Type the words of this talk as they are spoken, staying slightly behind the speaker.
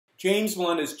James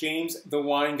Blunt is James the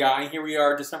Wine Guy. Here we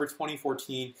are, December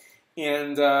 2014.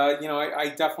 And,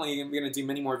 I definitely am going to do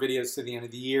many more videos to the end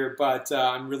of the year, but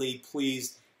I'm really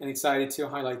pleased and excited to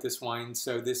highlight this wine.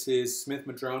 So this is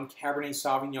Smith-Madrone Cabernet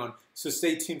Sauvignon. So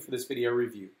stay tuned for this video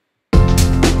review.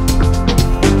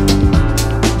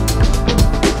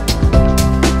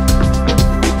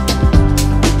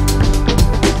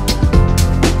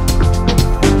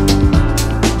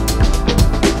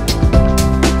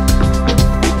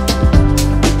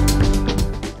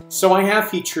 So I have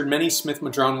featured many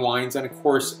Smith-Madrone wines and, of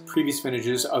course, previous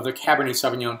vintages of the Cabernet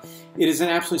Sauvignon. It is an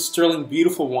absolutely sterling,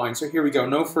 beautiful wine. So here we go,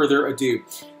 no further ado.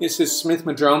 This is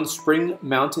Smith-Madrone Spring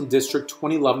Mountain District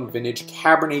 2011 vintage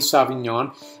Cabernet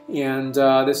Sauvignon. And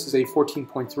this is a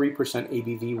 14.3%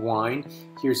 ABV wine.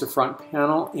 Here's the front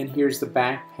panel and here's the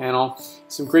back panel.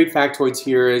 Some great factoids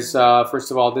here is, first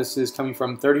of all, this is coming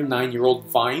from 39-year-old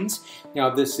vines.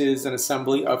 Now this is an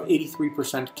assembly of 83%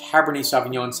 Cabernet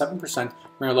Sauvignon, 7%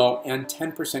 Merlot, and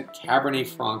 10% Cabernet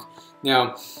Franc.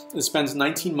 Now, it spends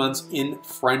 19 months in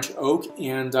French oak,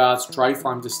 and it's dry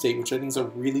farmed estate, which I think is a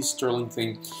really sterling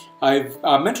thing. I've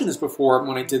mentioned this before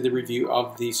when I did the review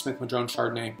of the Smith-Madrone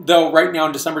Chardonnay. Though right now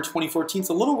in December 2014, it's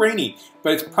a little rainy,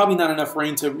 but it's probably not enough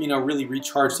rain to really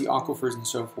recharge the aquifers and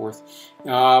so forth.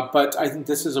 But I think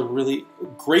this is a really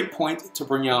great point to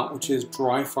bring out, which is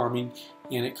dry farming,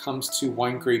 and it comes to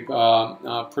wine grape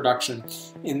production.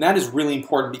 And that is really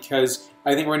important because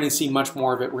I think we're going to see much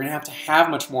more of it. We're going to have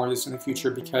much more of this in the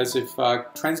future because if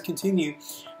trends continue,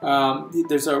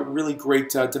 there's a really great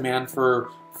demand for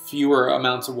fewer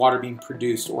amounts of water being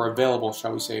produced or available,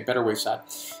 shall we say, a better way said.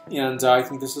 And I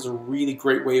think this is a really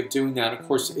great way of doing that. Of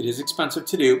course, it is expensive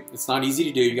to do. It's not easy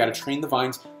to do. You got to train the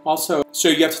vines. Also, so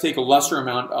you have to take a lesser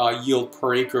amount yield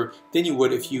per acre than you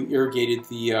would if you irrigated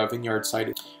the vineyard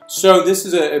site. So this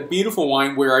is a beautiful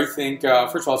wine where I think,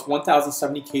 first of all, it's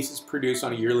 1,070 cases produced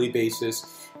on a yearly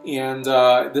basis. And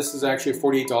this is actually a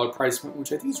 $48 price point,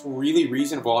 which I think is really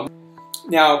reasonable.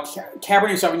 Now,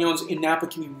 Cabernet Sauvignons in Napa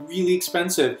can be really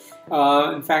expensive.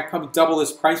 In fact, probably double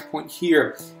this price point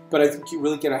here. But I think you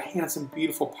really get a handsome,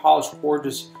 beautiful, polished,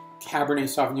 gorgeous Cabernet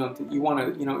Sauvignon that you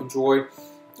want to, enjoy.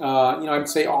 I would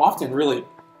say often, really.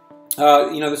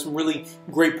 There's some really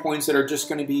great points that are just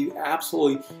going to be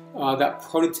absolutely that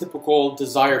prototypical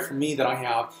desire for me that I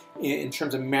have in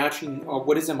terms of matching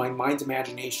what is in my mind's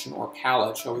imagination or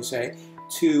palate, shall we say,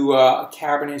 to a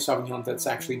Cabernet Sauvignon that's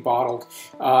actually bottled.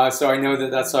 So I know that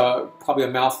that's probably a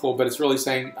mouthful, but it's really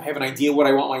saying I have an idea what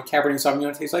I want my Cabernet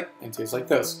Sauvignon to taste like, and it tastes like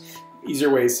this. Easier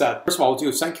way said. First of all, we'll do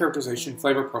a scent characterization,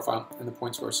 flavor profile, and the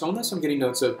point score. So on this, I'm getting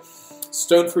notes of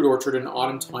stone fruit orchard and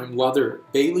autumn time leather,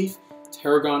 bay leaf,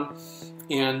 tarragon,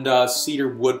 and cedar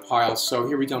wood piles. So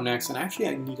here we go next. And actually,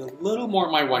 I need a little more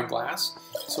in my wine glass.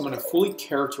 So I'm going to fully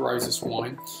characterize this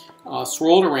wine.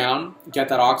 Swirl it around, get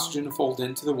that oxygen to fold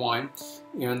into the wine,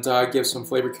 and give some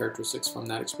flavor characteristics from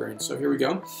that experience. So here we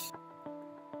go.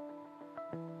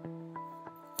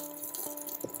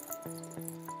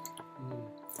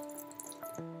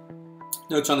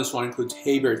 Notes on this one includes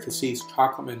hayberry, cassis,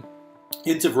 chocolate mint,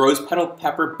 hints of rose petal,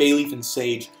 pepper, bay leaf, and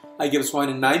sage. I give this wine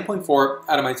a 9.4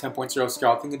 out of my 10.0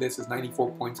 scale. Think of this as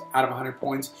 94 points out of 100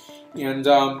 points. And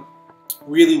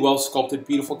really well sculpted,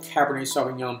 beautiful Cabernet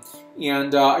Sauvignon.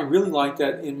 And I really like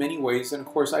that in many ways. And of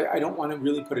course, I don't want to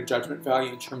really put a judgment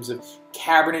value in terms of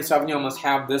Cabernet Sauvignon must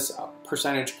have this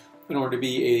percentage in order to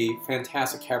be a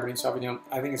fantastic Cabernet Sauvignon.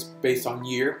 I think it's based on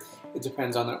year. It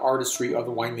depends on the artistry of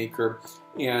the winemaker.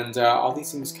 And all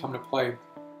these things come to play.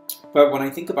 But when I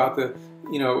think about the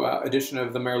addition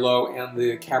of the Merlot and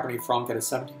the Cabernet Franc at a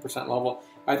 17% level,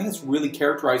 I think it's really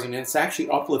characterizing, and it's actually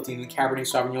uplifting the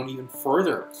Cabernet Sauvignon even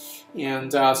further.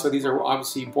 And so these are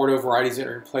obviously Bordeaux varieties that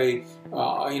are going to play,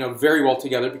 very well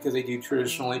together because they do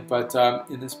traditionally. But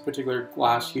in this particular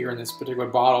glass here, in this particular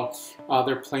bottle,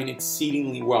 they're playing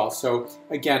exceedingly well. So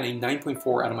again, a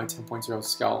 9.4 out of my 10.0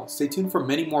 scale. Stay tuned for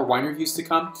many more wine reviews to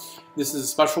come. This is a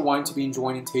special wine to be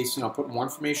enjoying and tasting. I'll put more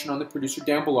information on the producer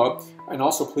down below. And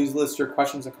also, please list your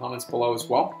questions and comments below as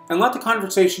well. And let the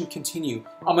conversation continue.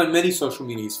 I'm on many social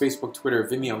medias: Facebook, Twitter,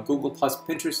 Vimeo, Google+,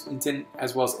 Pinterest, LinkedIn,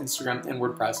 as well as Instagram and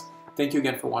WordPress. Thank you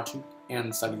again for watching,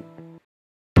 and salut.